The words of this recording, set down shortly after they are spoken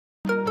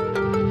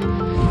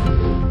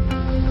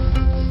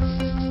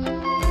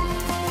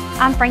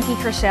I'm Frankie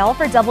Trishell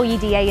for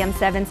WDAM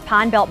 7's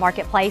Pine Belt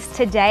Marketplace.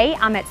 Today,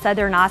 I'm at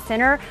Southern Eye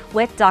Center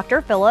with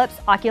Dr. Phillips,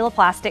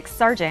 oculoplastic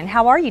surgeon.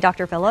 How are you,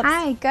 Dr. Phillips?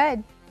 Hi,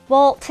 good.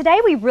 Well, today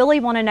we really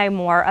want to know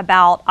more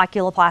about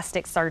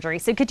oculoplastic surgery.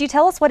 So could you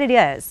tell us what it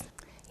is?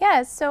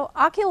 Yes, so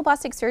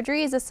oculoplastic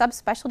surgery is a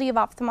subspecialty of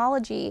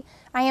ophthalmology.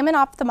 I am an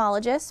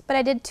ophthalmologist, but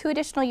I did 2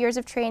 additional years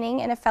of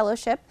training and a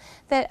fellowship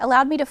that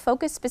allowed me to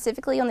focus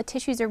specifically on the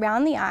tissues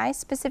around the eye,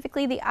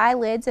 specifically the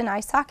eyelids and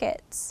eye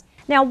sockets.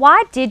 Now,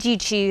 why did you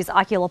choose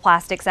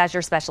oculoplastics as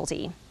your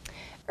specialty?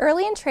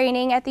 Early in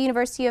training at the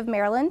University of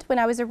Maryland, when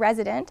I was a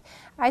resident,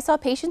 I saw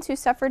patients who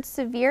suffered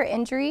severe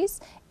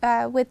injuries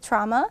with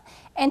trauma,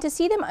 and to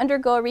see them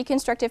undergo a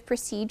reconstructive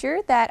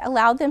procedure that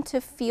allowed them to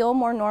feel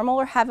more normal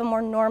or have a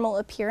more normal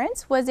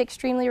appearance was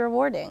extremely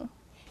rewarding.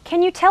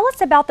 Can you tell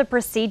us about the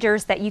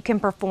procedures that you can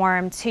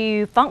perform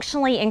to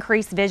functionally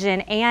increase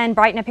vision and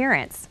brighten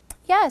appearance?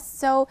 Yes,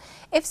 so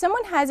if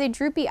someone has a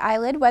droopy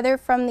eyelid, whether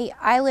from the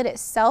eyelid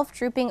itself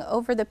drooping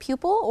over the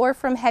pupil or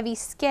from heavy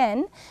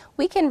skin,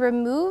 we can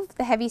remove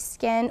the heavy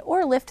skin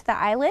or lift the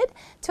eyelid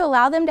to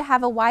allow them to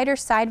have a wider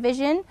side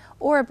vision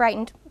or a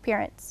brightened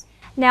appearance.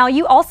 Now,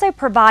 you also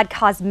provide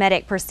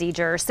cosmetic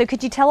procedures, so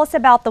could you tell us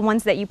about the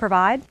ones that you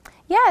provide?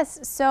 Yes,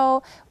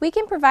 so we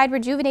can provide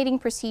rejuvenating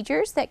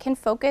procedures that can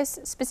focus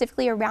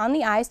specifically around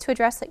the eyes to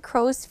address like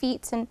crow's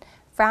feet and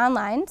frown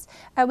lines.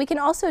 We can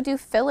also do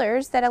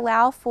fillers that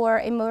allow for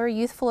a more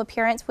youthful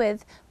appearance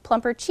with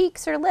plumper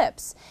cheeks or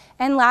lips.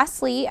 And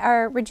lastly,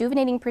 our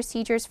rejuvenating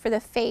procedures for the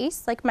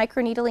face, like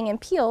microneedling and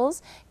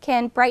peels,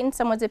 can brighten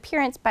someone's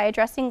appearance by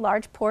addressing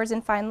large pores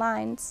and fine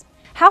lines.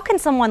 How can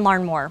someone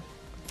learn more?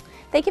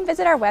 They can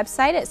visit our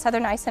website at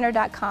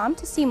southerneyecenter.com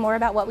to see more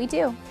about what we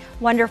do.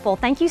 Wonderful.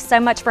 Thank you so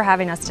much for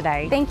having us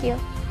today. Thank you.